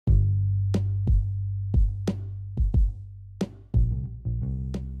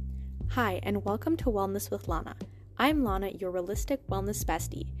Hi, and welcome to Wellness with Lana. I'm Lana, your realistic wellness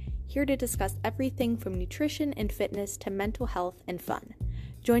bestie, here to discuss everything from nutrition and fitness to mental health and fun.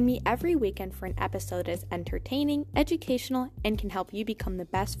 Join me every weekend for an episode that is entertaining, educational, and can help you become the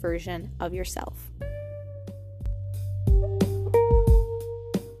best version of yourself.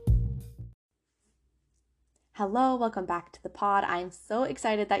 Hello, welcome back to the pod. I'm so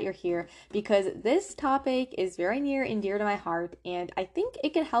excited that you're here because this topic is very near and dear to my heart, and I think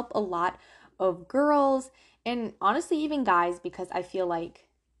it can help a lot of girls and honestly even guys, because I feel like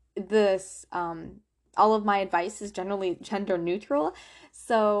this all of my advice is generally gender neutral.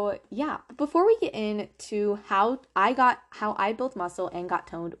 So yeah, before we get into how I built muscle and got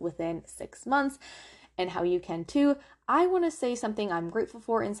toned within 6 months, and how you can too, I want to say something I'm grateful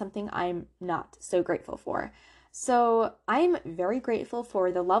for and something I'm not so grateful for. So I'm very grateful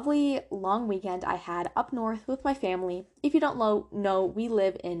for the lovely long weekend I had up north with my family. If you don't know, we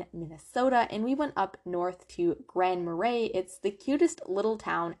live in Minnesota, and we went up north to Grand Marais. It's the cutest little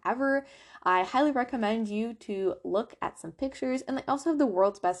town ever. I highly recommend you to look at some pictures, and they also have the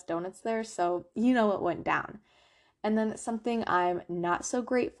world's best donuts there, so you know it went down. And then something I'm not so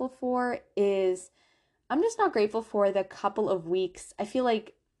grateful for is I'm just not grateful for the couple of weeks. I feel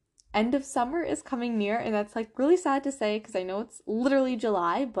like end of summer is coming near, and that's like really sad to say because I know it's literally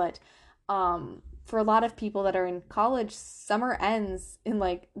July, but for a lot of people that are in college, summer ends in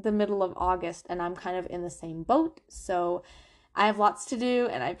like the middle of August, and I'm kind of in the same boat. So I have lots to do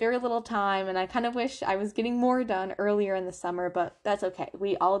and I have very little time, and I kind of wish I was getting more done earlier in the summer, but that's okay.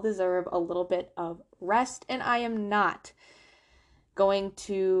 We all deserve a little bit of rest, and I am not going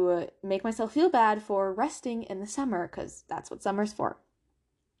to make myself feel bad for resting in the summer because that's what summer's for.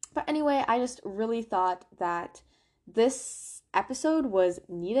 But anyway, I just really thought that this episode was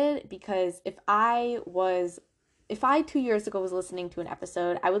needed because if I 2 years ago was listening to an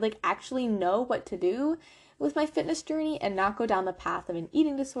episode, I would like actually know what to do with my fitness journey and not go down the path of an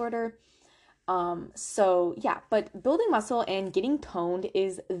eating disorder. So yeah, but building muscle and getting toned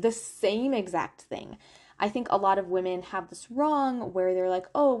is the same exact thing. I think a lot of women have this wrong where they're like,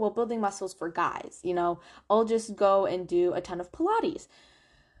 oh, well, building muscles for guys, I'll just go and do a ton of Pilates.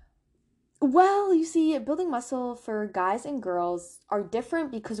 Well, you see, building muscle for guys and girls are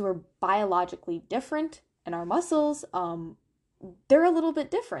different because we're biologically different, and our muscles, they're a little bit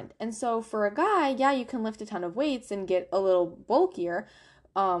different. And so for a guy, yeah, you can lift a ton of weights and get a little bulkier,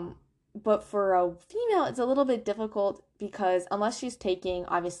 but for a female, it's a little bit difficult because unless she's taking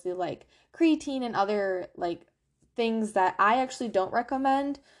obviously like creatine and other like things that I actually don't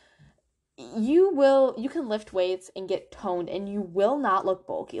recommend, you can lift weights and get toned and you will not look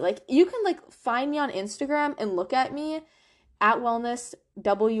bulky. Like you can like find me on Instagram and look at me at wellness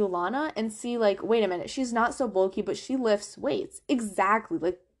w lana and see like, wait a minute, she's not so bulky, but she lifts weights. Exactly.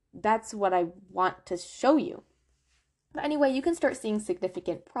 Like that's what I want to show you. But anyway, you can start seeing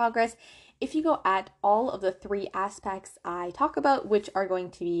significant progress if you go at all of the 3 aspects I talk about, which are going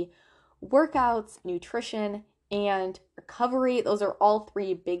to be workouts, nutrition, and recovery. Those are all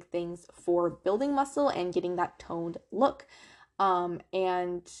 3 big things for building muscle and getting that toned look.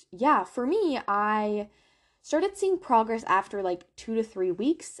 And yeah, for me, I started seeing progress after like 2 to 3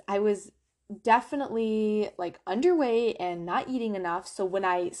 weeks. I was definitely like underweight and not eating enough. So when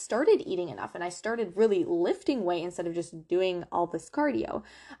I started eating enough and I started really lifting weight instead of just doing all this cardio,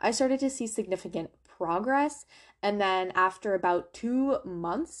 I started to see significant progress. And then after about 2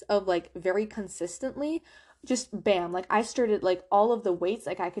 months of like very consistently, just bam, like I started like all of the weights,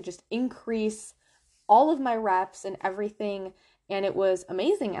 like I could just increase all of my reps and everything, and it was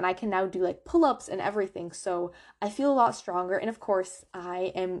amazing. And I can now do like pull-ups and everything, so I feel a lot stronger. And of course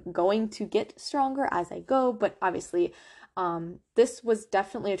I am going to get stronger as I go, but obviously this was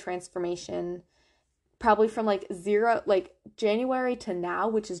definitely a transformation probably from like January to now,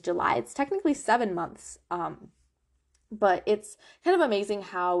 which is July. It's technically 7 months, but it's kind of amazing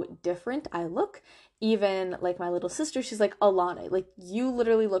how different I look. Even like my little sister, she's like, Alana, like you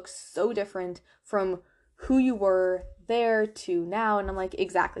literally look so different from who you were there to now. And I'm like,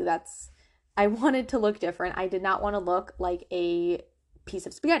 exactly, I wanted to look different. I did not want to look like a piece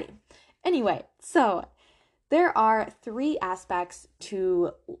of spaghetti. Anyway, so there are 3 aspects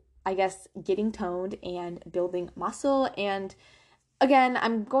to, I guess, getting toned and building muscle. And again,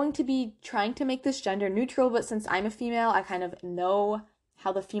 I'm going to be trying to make this gender neutral, but since I'm a female, I kind of know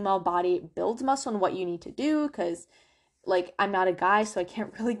how the female body builds muscle and what you need to do, because like I'm not a guy, so I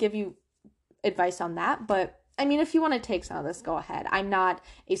can't really give you advice on that. But I mean, if you want to take some of this, go ahead. I'm not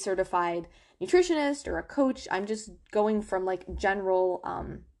a certified nutritionist or a coach. I'm just going from like general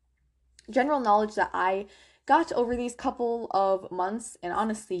knowledge that I got over these couple of months and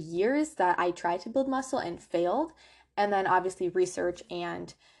honestly years that I tried to build muscle and failed. And then obviously research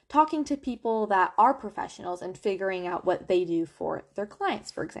and talking to people that are professionals and figuring out what they do for their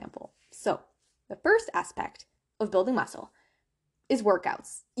clients, for example. So the first aspect of building muscle is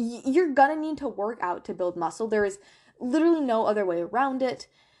workouts. You're gonna need to work out to build muscle. There is literally no other way around it.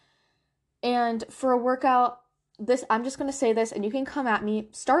 And for a workout, I'm just gonna say this and you can come at me,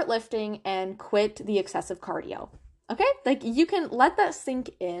 start lifting and quit the excessive cardio. Okay? Like, you can let that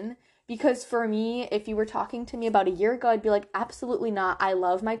sink in, because for me, if you were talking to me about a year ago, I'd be like, absolutely not. I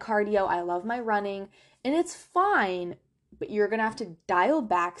love my cardio, I love my running, and it's fine, but you're gonna have to dial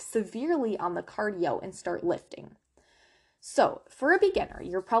back severely on the cardio and start lifting. So for a beginner,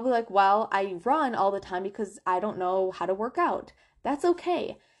 you're probably like, well, I run all the time because I don't know how to work out. That's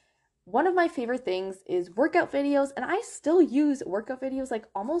okay. One of my favorite things is workout videos, and I still use workout videos like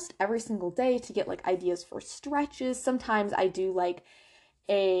almost every single day to get like ideas for stretches. Sometimes I do like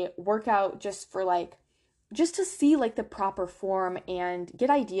a workout just to see like the proper form and get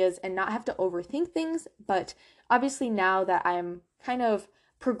ideas and not have to overthink things. But obviously now that I'm kind of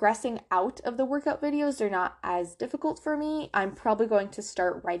progressing out of the workout videos, they're not as difficult for me. I'm probably going to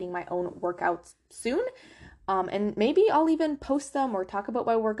start writing my own workouts soon. And maybe I'll even post them or talk about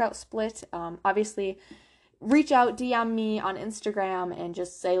my workout split. Obviously, reach out, DM me on Instagram and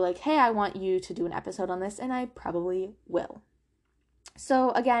just say like, hey, I want you to do an episode on this, and I probably will.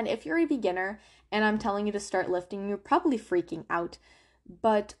 So again, if you're a beginner and I'm telling you to start lifting, you're probably freaking out.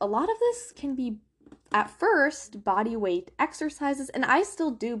 But a lot of this can be, at first, body weight exercises, and I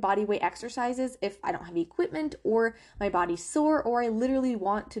still do body weight exercises if I don't have equipment or my body's sore or I literally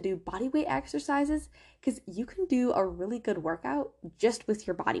want to do body weight exercises, because you can do a really good workout just with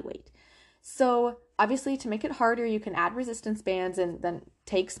your body weight. So obviously, to make it harder, you can add resistance bands and then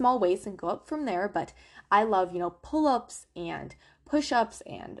take small weights and go up from there. But I love, pull-ups and push-ups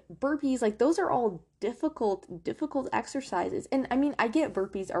and burpees. Like, those are all difficult exercises. And I mean, I get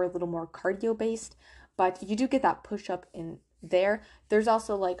burpees are a little more cardio based, but you do get that push-up in there. There's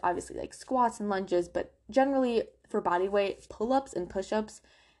also like obviously like squats and lunges, but generally for body weight, pull-ups and push-ups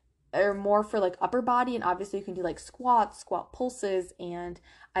are more for like upper body, and obviously you can do like squat pulses, and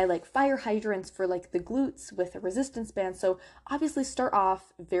I like fire hydrants for like the glutes with a resistance band. So obviously start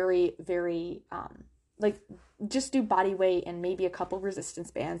off very, very like just do body weight and maybe a couple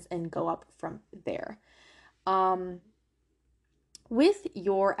resistance bands and go up from there. With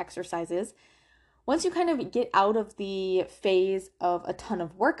your exercises, once you kind of get out of the phase of a ton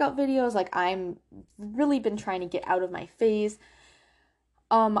of workout videos, like I'm really been trying to get out of my phase,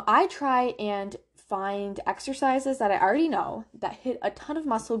 I try and find exercises that I already know that hit a ton of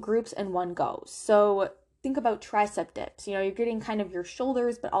muscle groups in one go. So think about tricep dips. You're getting kind of your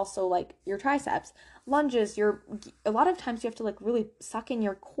shoulders, but also like your triceps. Lunges, a lot of times you have to like really suck in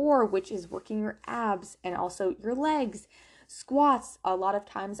your core, which is working your abs and also your legs. Squats, a lot of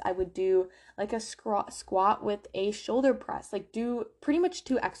times I would do like a squat with a shoulder press, like do pretty much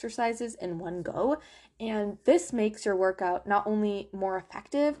 2 exercises in one go. And this makes your workout not only more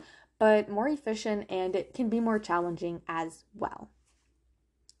effective, but more efficient, and it can be more challenging as well.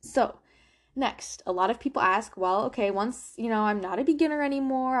 So next, a lot of people ask, well, okay, once, I'm not a beginner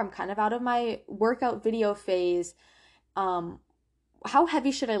anymore, I'm kind of out of my workout video phase, how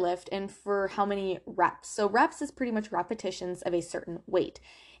heavy should I lift and for how many reps? So reps is pretty much repetitions of a certain weight,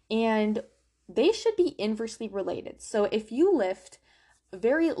 and they should be inversely related. So if you lift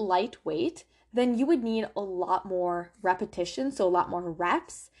very lightweight, then you would need a lot more repetition, so a lot more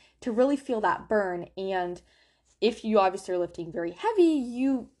reps to really feel that burn. And if you obviously are lifting very heavy,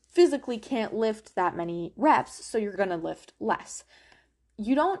 you physically can't lift that many reps, so you're going to lift less.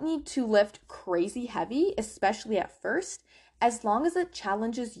 You don't need to lift crazy heavy, especially at first, as long as it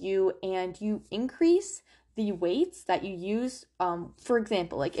challenges you and you increase the weights that you use. For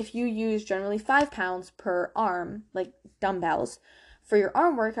example, like if you use generally 5 pounds per arm, like dumbbells, for your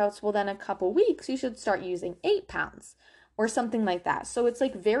arm workouts, well then a couple weeks you should start using 8 pounds or something like that. So it's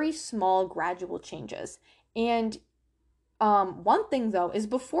like very small gradual changes. And one thing though is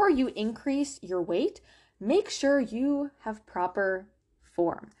before you increase your weight, make sure you have proper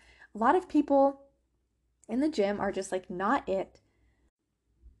form. A lot of people in the gym are just like not it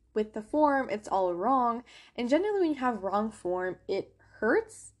with the form. It's all wrong, and generally when you have wrong form, it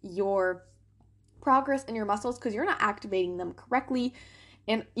hurts your progress in your muscles because you're not activating them correctly,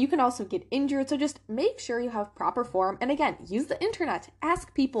 and you can also get injured. So just make sure you have proper form, and again, use the internet,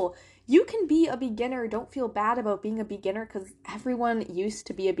 ask people. You can be a beginner. Don't feel bad about being a beginner, because everyone used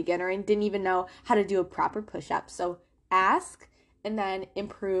to be a beginner and didn't even know how to do a proper push-up. So ask and then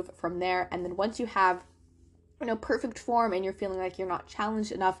improve from there, and then once you have perfect form and you're feeling like you're not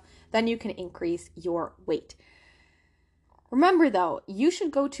challenged enough, then you can increase your weight. Remember though, you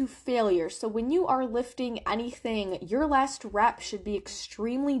should go to failure. So when you are lifting anything, your last rep should be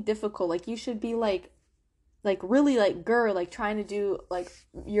extremely difficult. Like you should be like really like trying to do like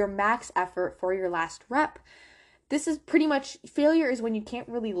your max effort for your last rep. This is pretty much, failure is when you can't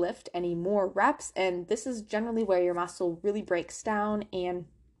really lift any more reps, and this is generally where your muscle really breaks down and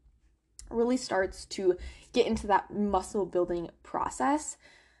really starts to get into that muscle building process.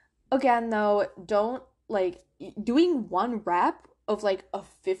 Again though, don't like doing one rep of like a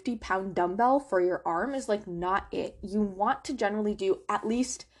 50-pound dumbbell for your arm is like not it. You want to generally do at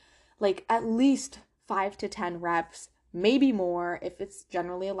least 5 to 10 reps, maybe more if it's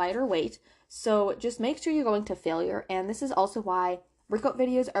generally a lighter weight. So just make sure you're going to failure. And this is also why workout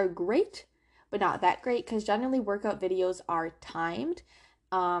videos are great, but not that great, because generally workout videos are timed.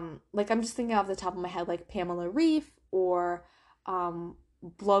 Like I'm just thinking off the top of my head, like Pamela Reif or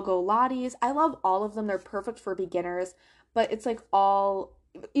Blogilates. I love all of them. They're perfect for beginners, but it's like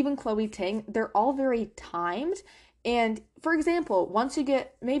even Chloe Ting, they're all very timed. And for example, once you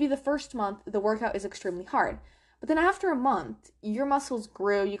get, maybe the first month, the workout is extremely hard. But then after a month, your muscles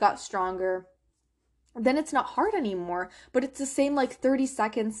grew, you got stronger. Then it's not hard anymore, but it's the same like 30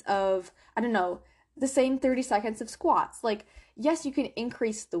 seconds of, the same 30 seconds of squats. Like, yes, you can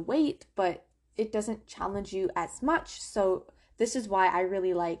increase the weight, but it doesn't challenge you as much. So this is why I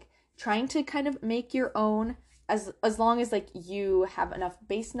really like trying to kind of make your own, as long as like you have enough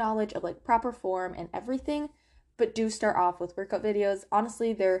base knowledge of like proper form and everything. But do start off with workout videos.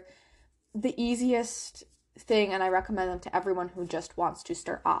 Honestly, they're the easiest thing, and I recommend them to everyone who just wants to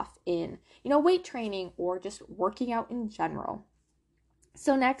start off in, weight training or just working out in general.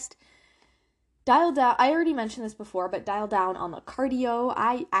 So next, dial down. I already mentioned this before, but dial down on the cardio.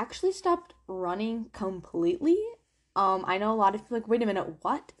 I actually stopped running completely. I know a lot of people like, wait a minute,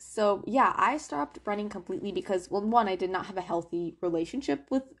 what? So yeah, I stopped running completely because, well, one, I did not have a healthy relationship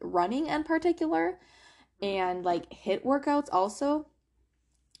with running in particular, and like HIIT workouts also.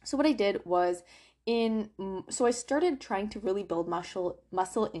 So what I did was so I started trying to really build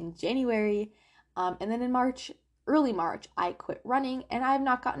muscle in January, and then in early March, I quit running, and I have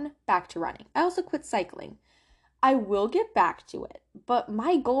not gotten back to running. I also quit cycling. I will get back to it, but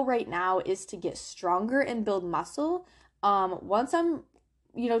my goal right now is to get stronger and build muscle. Once I'm,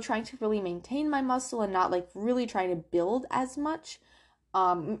 trying to really maintain my muscle and not like really trying to build as much,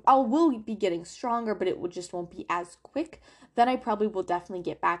 I will be getting stronger, but it just won't be as quick. Then I probably will definitely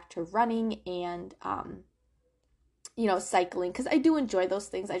get back to running and, cycling, because I do enjoy those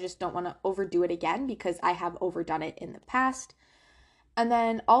things. I just don't want to overdo it again because I have overdone it in the past. And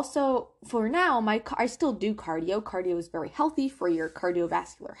then also for now, I still do cardio. Cardio is very healthy for your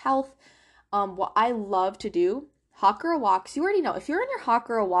cardiovascular health. What I love to do, hot girl walks. You already know, if you're on your hot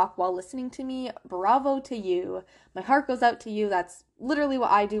girl walk while listening to me, bravo to you. My heart goes out to you. That's literally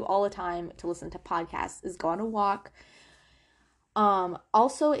what I do all the time to listen to podcasts, is go on a walk.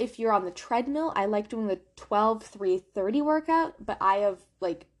 Also, if you're on the treadmill, I like doing the 12-3-30 workout, but I have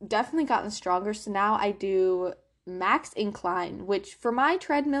like definitely gotten stronger. So now I do max incline, which for my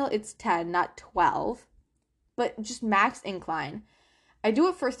treadmill, it's 10, not 12, but just max incline. I do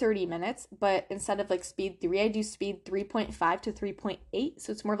it for 30 minutes, but instead of like speed 3, I do speed 3.5 to 3.8.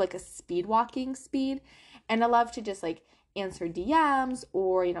 So it's more of like a speed walking speed. And I love to just like answer DMs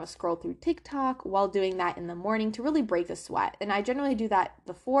or, scroll through TikTok while doing that in the morning to really break a sweat. And I generally do that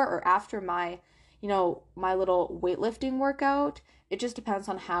before or after my, my little weightlifting workout. It just depends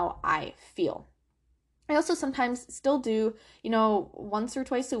on how I feel. I also sometimes still do, once or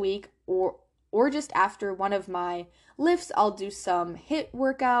twice a week or just after one of my lifts, I'll do some HIIT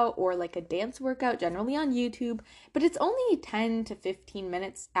workout or like a dance workout, generally on YouTube, but it's only 10 to 15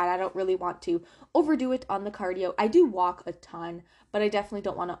 minutes and I don't really want to overdo it on the cardio. I do walk a ton, but I definitely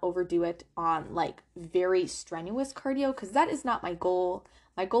don't want to overdo it on like very strenuous cardio, because that is not my goal.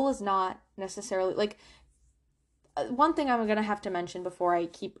 My goal is not necessarily like, one thing I'm going to have to mention before I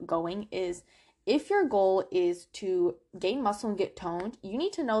keep going is, if your goal is to gain muscle and get toned, you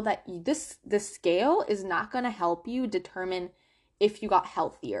need to know that the scale is not going to help you determine if you got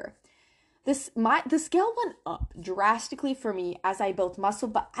healthier. The scale went up drastically for me as I built muscle,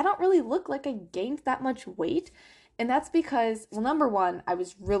 but I don't really look like I gained that much weight. And that's because, well, number one, I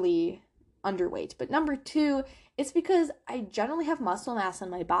was really underweight. But number two, it's because I generally have muscle mass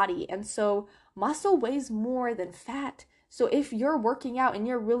on my body. And so muscle weighs more than fat. So if you're working out and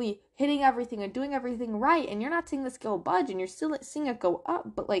you're really hitting everything and doing everything right, and you're not seeing the scale budge and you're still seeing it go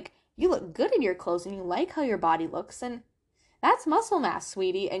up, but like you look good in your clothes and you like how your body looks, and That's muscle mass,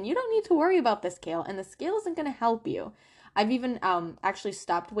 sweetie, and you don't need to worry about the scale, and the scale isn't going to help you. I've even actually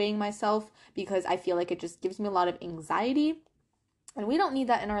stopped weighing myself because I feel like it just gives me a lot of anxiety, and we don't need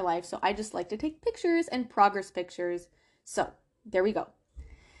that in our life, so I just like to take pictures and progress pictures. So, there we go.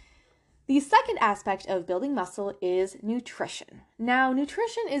 The second aspect of building muscle is nutrition. Now,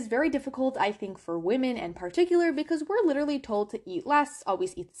 nutrition is very difficult, I think, for women in particular because we're literally told to eat less,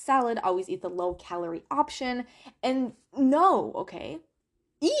 always eat salad, always eat the low calorie option. And no, okay,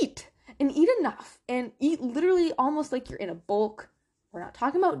 eat and eat enough and eat literally almost like you're in a bulk. We're not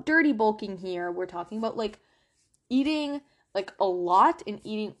talking about dirty bulking here. We're talking about like eating like a lot and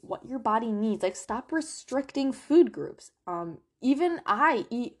eating what your body needs. Like stop restricting food groups. Even I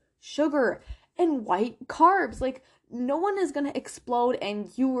eat sugar and white carbs. Like no one is going to explode and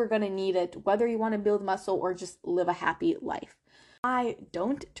you are going to need it whether you want to build muscle or just live a happy life. I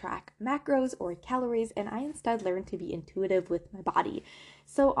don't track macros or calories and I instead learned to be intuitive with my body.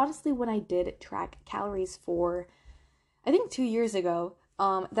 So honestly, when I did track calories for, I think 2 years ago,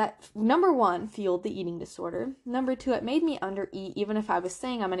 that number one fueled the eating disorder. Number two, it made me undereat even if I was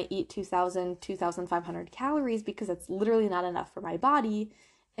saying I'm going to eat 2,000, 2,500 calories because that's literally not enough for my body.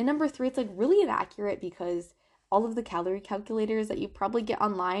 And number three, it's like really inaccurate because all of the calorie calculators that you probably get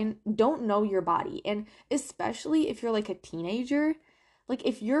online don't know your body. And especially if you're like a teenager, like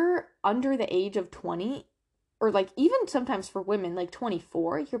if you're under the age of 20, or like even sometimes for women, like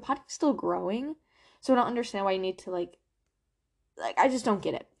 24, your body's still growing. So I don't understand why you need to like I just don't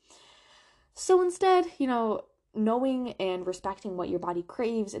get it. So instead, knowing and respecting what your body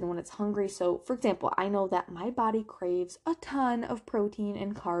craves and when it's hungry. So, for example, I know that my body craves a ton of protein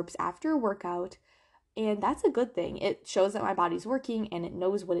and carbs after a workout, and that's a good thing. It shows that my body's working and it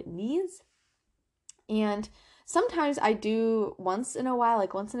knows what it needs. And sometimes I do once in a while,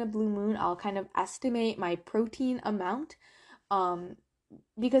 like once in a blue moon, I'll kind of estimate my protein amount.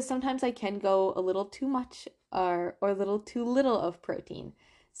 Because sometimes I can go a little too much or a little too little of protein.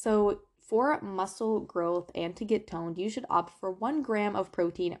 So for muscle growth and to get toned, you should opt for 1 gram of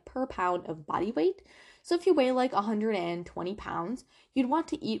protein per pound of body weight. So if you weigh like 120 pounds, you'd want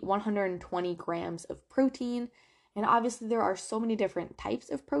to eat 120 grams of protein. And obviously there are so many different types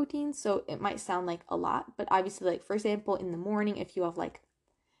of protein, so it might sound like a lot, but obviously like for example in the morning if you have like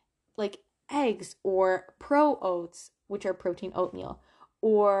eggs or pro oats, which are protein oatmeal,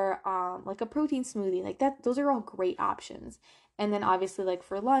 or like a protein smoothie, like that, those are all great options. And then obviously like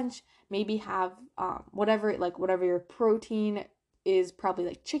for lunch, maybe have whatever your protein is, probably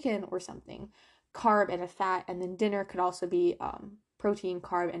like chicken or something, carb and a fat, and then dinner could also be protein,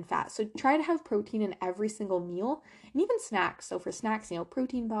 carb, and fat. So try to have protein in every single meal, and even snacks. So for snacks,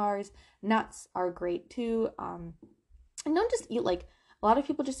 protein bars, nuts are great too. And don't just eat like, a lot of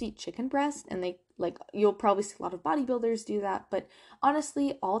people just eat chicken breast and they like, you'll probably see a lot of bodybuilders do that, but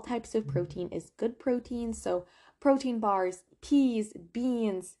honestly, all types of protein is good protein. So protein bars, peas,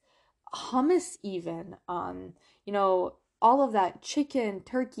 beans, hummus even, all of that, chicken,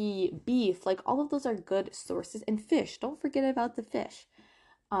 turkey, beef, like all of those are good sources, and fish. Don't forget about the fish.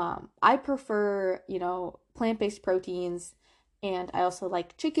 I prefer, plant-based proteins, and I also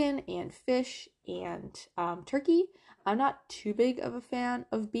like chicken and fish and turkey. I'm not too big of a fan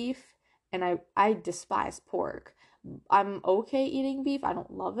of beef, and I despise pork. I'm okay eating beef. I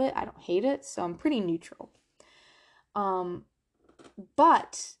don't love it. I don't hate it, so I'm pretty neutral.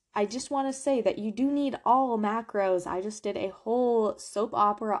 But I just want to say that you do need all macros. I just did a whole soap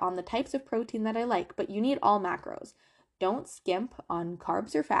opera on the types of protein that I like, but you need all macros. Don't skimp on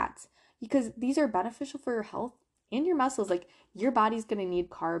carbs or fats because these are beneficial for your health and your muscles. Like your body's going to need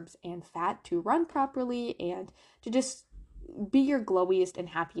carbs and fat to run properly and to just be your glowiest and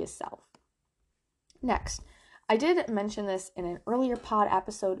happiest self. Next, I did mention this in an earlier pod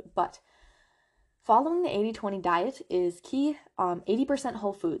episode, but following the 80-20 diet is key. 80%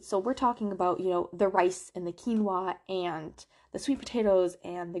 whole foods. So we're talking about, the rice and the quinoa and the sweet potatoes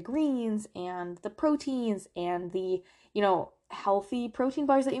and the greens and the proteins and the, healthy protein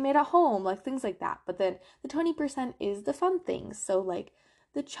bars that you made at home, like things like that. But then the 20% is the fun things. So like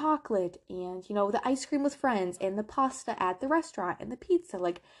the chocolate and, the ice cream with friends and the pasta at the restaurant and the pizza.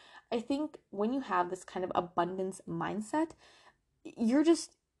 Like I think when you have this kind of abundance mindset, you're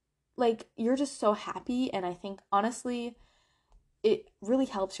just so happy, and I think honestly it really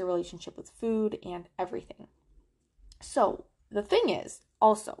helps your relationship with food and everything. So the thing is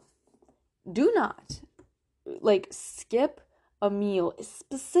also, do not skip a meal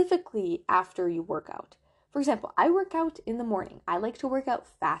specifically after you work out. For example, I work out in the morning. I like to work out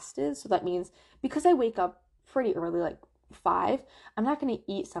fasted, so that means because I wake up pretty early, like 5, I'm not going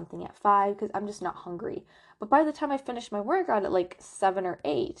to eat something at 5 because I'm just not hungry. But by the time I finish my workout at like 7 or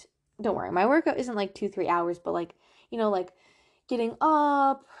 8, don't worry, my workout isn't like 2-3 hours, but like, like getting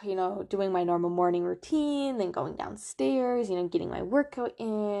up, doing my normal morning routine, then going downstairs, getting my workout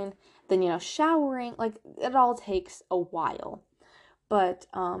in, then, showering, like it all takes a while. But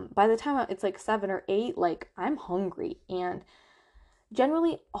by the time it's like 7 or 8, like I'm hungry. And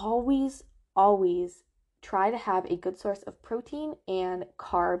generally always try to have a good source of protein and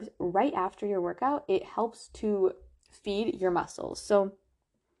carbs right after your workout. It helps to feed your muscles. So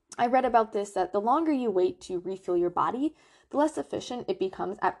I read about this, that the longer you wait to refuel your body, the less efficient it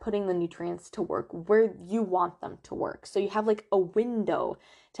becomes at putting the nutrients to work where you want them to work. So you have like a window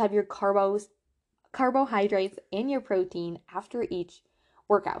to have your carbohydrates and your protein after each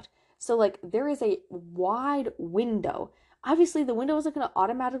workout. So like there is a wide window. Obviously the window isn't going to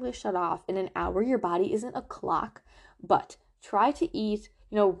automatically shut off in an hour. Your body isn't a clock, but try to eat,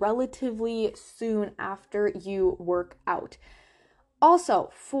 relatively soon after you work out. Also,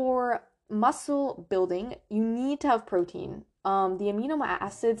 for muscle building, you need to have protein. The amino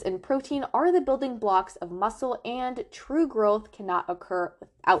acids and protein are the building blocks of muscle, and true growth cannot occur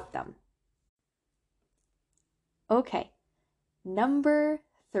without them. Okay, number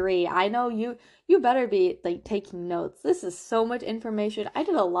 3. I know you better be like taking notes. This is so much information. I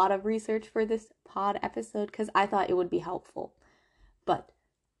did a lot of research for this pod episode because I thought it would be helpful. But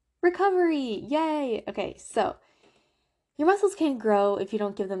recovery, yay! Okay, so your muscles can't grow if you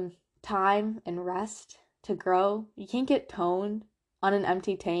don't give them time and rest to grow. You can't get toned on an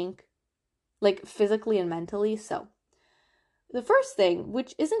empty tank, like physically and mentally. So the first thing,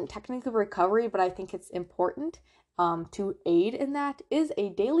 which isn't technically recovery, but I think it's important to aid in that, is a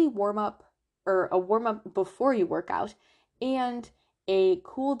daily warm-up, or a warm-up before you work out, and a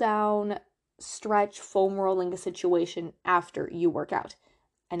cool down stretch foam rolling situation after you work out.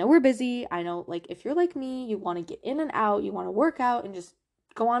 I know we're busy. I know, like, if you're like me, you want to get in and out, you want to work out and just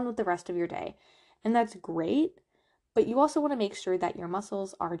go on with the rest of your day. And that's great. But you also want to make sure that your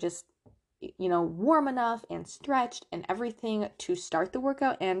muscles are just, warm enough and stretched and everything to start the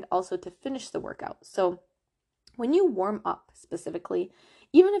workout and also to finish the workout. So when you warm up specifically,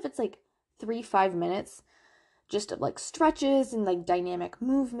 even if it's like 3-5 minutes, just like stretches and like dynamic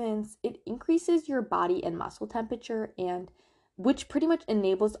movements, it increases your body and muscle temperature, and which pretty much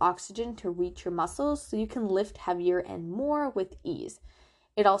enables oxygen to reach your muscles so you can lift heavier and more with ease.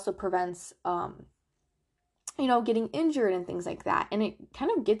 It also prevents, getting injured and things like that. And it kind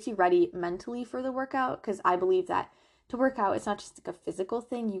of gets you ready mentally for the workout, because I believe that to work out, it's not just like a physical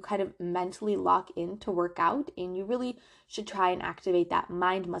thing. You kind of mentally lock in to work out, and you really should try and activate that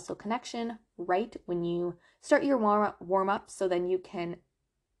mind-muscle connection right when you start your warm-up, so then you can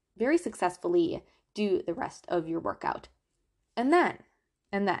very successfully do the rest of your workout. And then,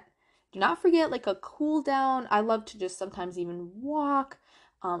 do not forget like a cool down. I love to just sometimes even walk,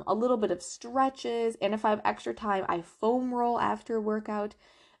 a little bit of stretches. And if I have extra time, I foam roll after a workout.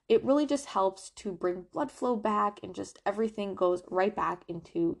 It really just helps to bring blood flow back, and just everything goes right back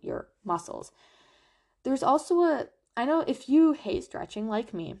into your muscles. There's also I know if you hate stretching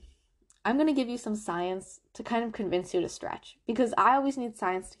like me, I'm going to give you some science to kind of convince you to stretch, because I always need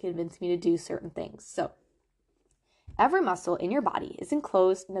science to convince me to do certain things. So every muscle in your body is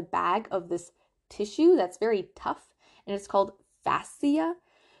enclosed in a bag of this tissue that's very tough, and it's called fascia.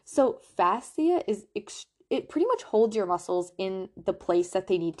 So fascia it pretty much holds your muscles in the place that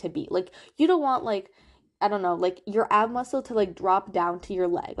they need to be. Like, you don't want, like, I don't know, like your ab muscle to like drop down to your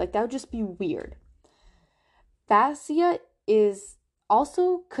leg. Like, that would just be weird. Fascia is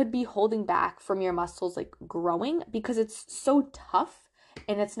also could be holding back from your muscles like growing, because it's so tough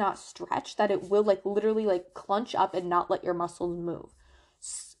and it's not stretched that it will like literally like clench up and not let your muscles move.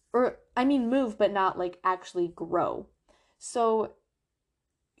 Move, but not like actually grow. So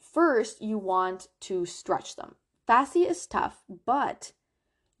first, you want to stretch them. Fascia is tough, but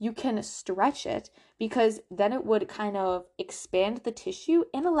you can stretch it, because then it would kind of expand the tissue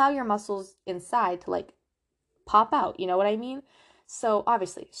and allow your muscles inside to like pop out. You know what I mean? So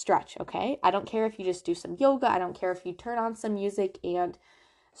obviously, stretch, okay? I don't care if you just do some yoga. I don't care if you turn on some music and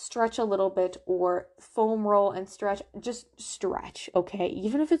stretch a little bit, or foam roll and stretch. Just stretch, okay?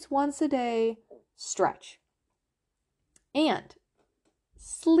 Even if it's once a day, stretch. And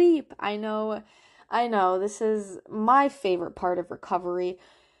sleep. I know, this is my favorite part of recovery.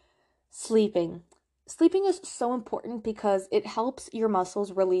 Sleeping. Sleeping is so important because it helps your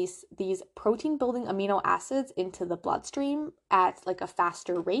muscles release these protein-building amino acids into the bloodstream at like a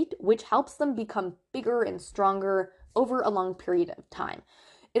faster rate, which helps them become bigger and stronger over a long period of time.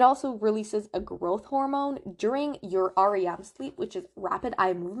 It also releases a growth hormone during your REM sleep, which is rapid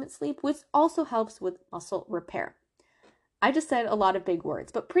eye movement sleep, which also helps with muscle repair. I just said a lot of big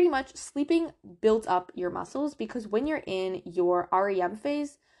words, but pretty much sleeping builds up your muscles because when you're in your REM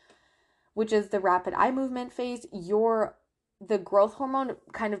phase, which is the rapid eye movement phase, the growth hormone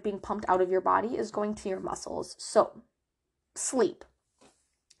kind of being pumped out of your body is going to your muscles. So, sleep.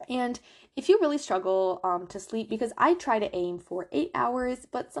 And if you really struggle to sleep, because I try to aim for 8 hours,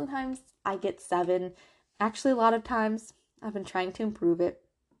 but sometimes I get 7. Actually, a lot of times I've been trying to improve it.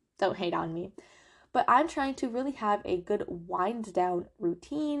 Don't hate on me. But I'm trying to really have a good wind down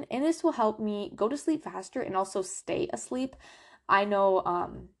routine, and this will help me go to sleep faster and also stay asleep. I know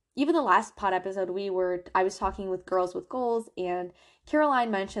even the last pod episode I was talking with Girls with Goals, and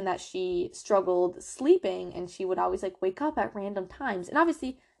Caroline mentioned that she struggled sleeping and she would always like wake up at random times. And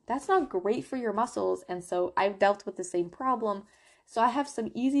obviously that's not great for your muscles, and so I've dealt with the same problem. So I have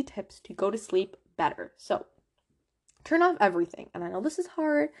some easy tips to go to sleep better. So turn off everything. And I know this is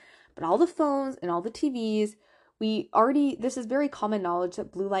hard, but all the phones and all the TVs, this is very common knowledge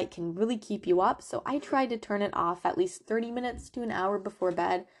that blue light can really keep you up. So I try to turn it off at least 30 minutes to an hour before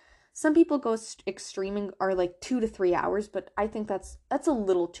bed. Some people go extreme and are like 2 to 3 hours, but I think that's a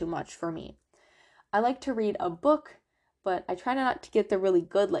little too much for me. I like to read a book, but I try not to get the really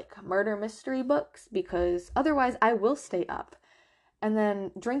good like murder mystery books because otherwise I will stay up. And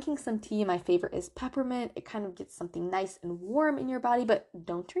then drinking some tea, my favorite is peppermint. It kind of gets something nice and warm in your body, but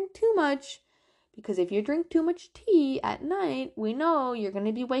don't drink too much because if you drink too much tea at night, we know you're going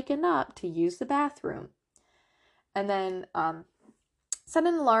to be waking up to use the bathroom. And then set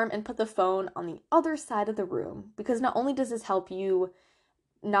an alarm and put the phone on the other side of the room because not only does this help you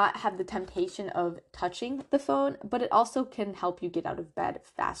not have the temptation of touching the phone, but it also can help you get out of bed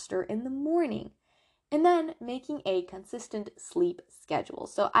faster in the morning. And then making a consistent sleep schedule.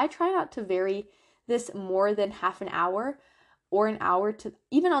 So I try not to vary this more than half an hour or an hour to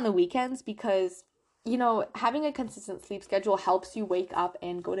even on the weekends because, having a consistent sleep schedule helps you wake up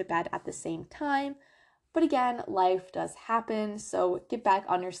and go to bed at the same time. But again, life does happen. So get back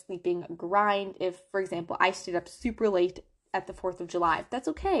on your sleeping grind. If, for example, I stayed up super late at the 4th of July, that's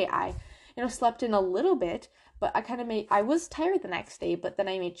okay. I slept in a little bit, but I was tired the next day, but then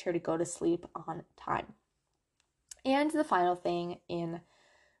I made sure to go to sleep on time. And the final thing in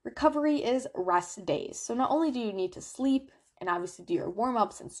recovery is rest days. So not only do you need to sleep and obviously do your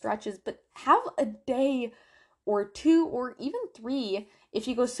warm-ups and stretches, but have a day or 2 or even 3 if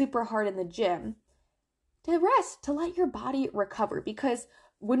you go super hard in the gym to rest, to let your body recover. Because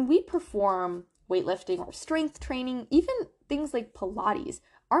when we perform weightlifting or strength training, even things like Pilates,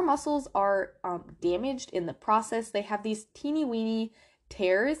 our muscles are damaged in the process. They have these teeny weeny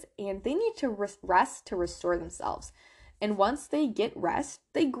tears and they need to rest to restore themselves. And once they get rest,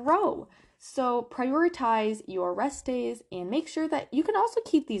 they grow. So prioritize your rest days and make sure that you can also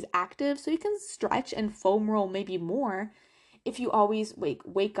keep these active so you can stretch and foam roll maybe more. If you always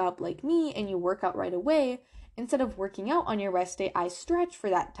wake up like me and you work out right away, instead of working out on your rest day, I stretch for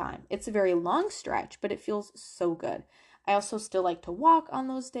that time. It's a very long stretch, but it feels so good. I also still like to walk on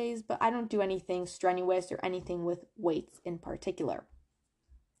those days, but I don't do anything strenuous or anything with weights in particular.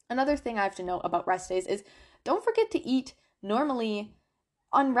 Another thing I have to know about rest days is don't forget to eat normally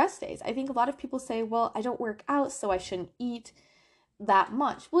on rest days. I think a lot of people say, well, I don't work out, so I shouldn't eat that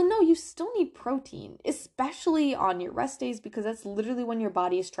much. Well, no, you still need protein, especially on your rest days, because that's literally when your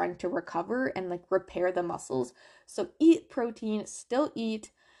body is trying to recover and like repair the muscles. So eat protein, still eat,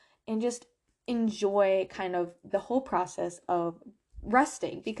 and just enjoy kind of the whole process of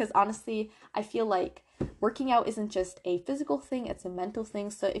resting, because honestly, I feel like working out isn't just a physical thing, it's a mental thing.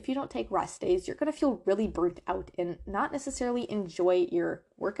 So if you don't take rest days, you're going to feel really burnt out and not necessarily enjoy your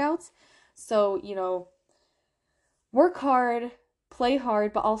workouts. So, work hard, play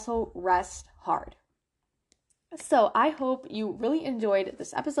hard, but also rest hard. So I hope you really enjoyed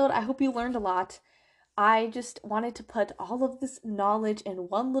this episode. I hope you learned a lot. I just wanted to put all of this knowledge in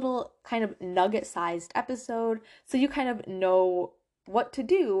one little kind of nugget-sized episode so you kind of know what to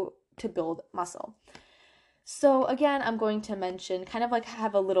do to build muscle. So again, I'm going to mention, kind of like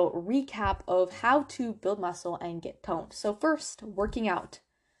have a little recap of how to build muscle and get toned. So first, working out.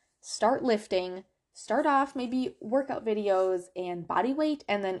 Start lifting. Start off maybe workout videos and body weight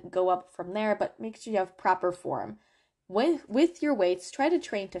and then go up from there, but make sure you have proper form. With your weights, try to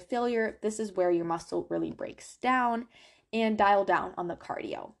train to failure. This is where your muscle really breaks down, and dial down on the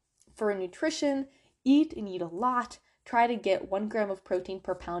cardio. For nutrition, eat and eat a lot. Try to get 1 gram of protein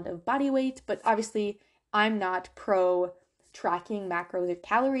per pound of body weight, but obviously I'm not pro tracking macros or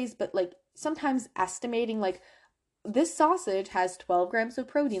calories, but like sometimes estimating like this sausage has 12 grams of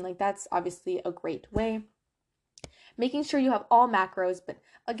protein. Like, that's obviously a great way. Making sure you have all macros, but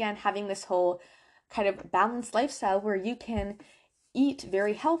again, having this whole kind of balanced lifestyle where you can eat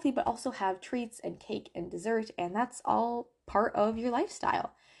very healthy, but also have treats and cake and dessert, and that's all part of your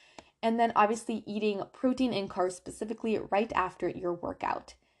lifestyle. And then obviously eating protein and carbs specifically right after your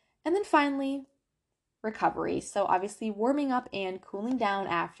workout. And then finally, recovery. So obviously warming up and cooling down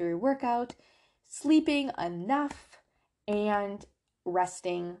after your workout, sleeping enough, and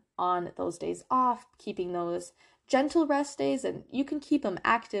resting on those days off, keeping those gentle rest days, and you can keep them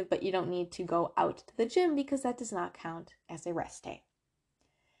active, but you don't need to go out to the gym because that does not count as a rest day.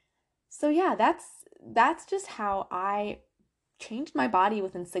 So yeah, that's just how I changed my body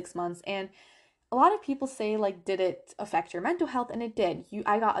within 6 months. And a lot of people say, like, did it affect your mental health? And it did.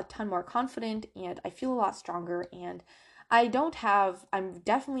 I got a ton more confident and I feel a lot stronger, and I'm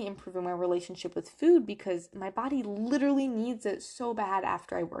definitely improving my relationship with food because my body literally needs it so bad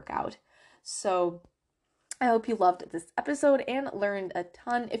after I work out. So I hope you loved this episode and learned a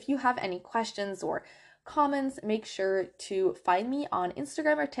ton. If you have any questions or comments, make sure to find me on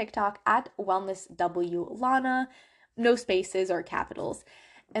Instagram or TikTok at wellnesswlana, no spaces or capitals.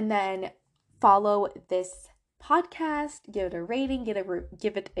 And then follow this podcast, give it a rating,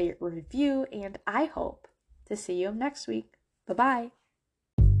 give it a review, and I hope to see you next week. Bye-bye.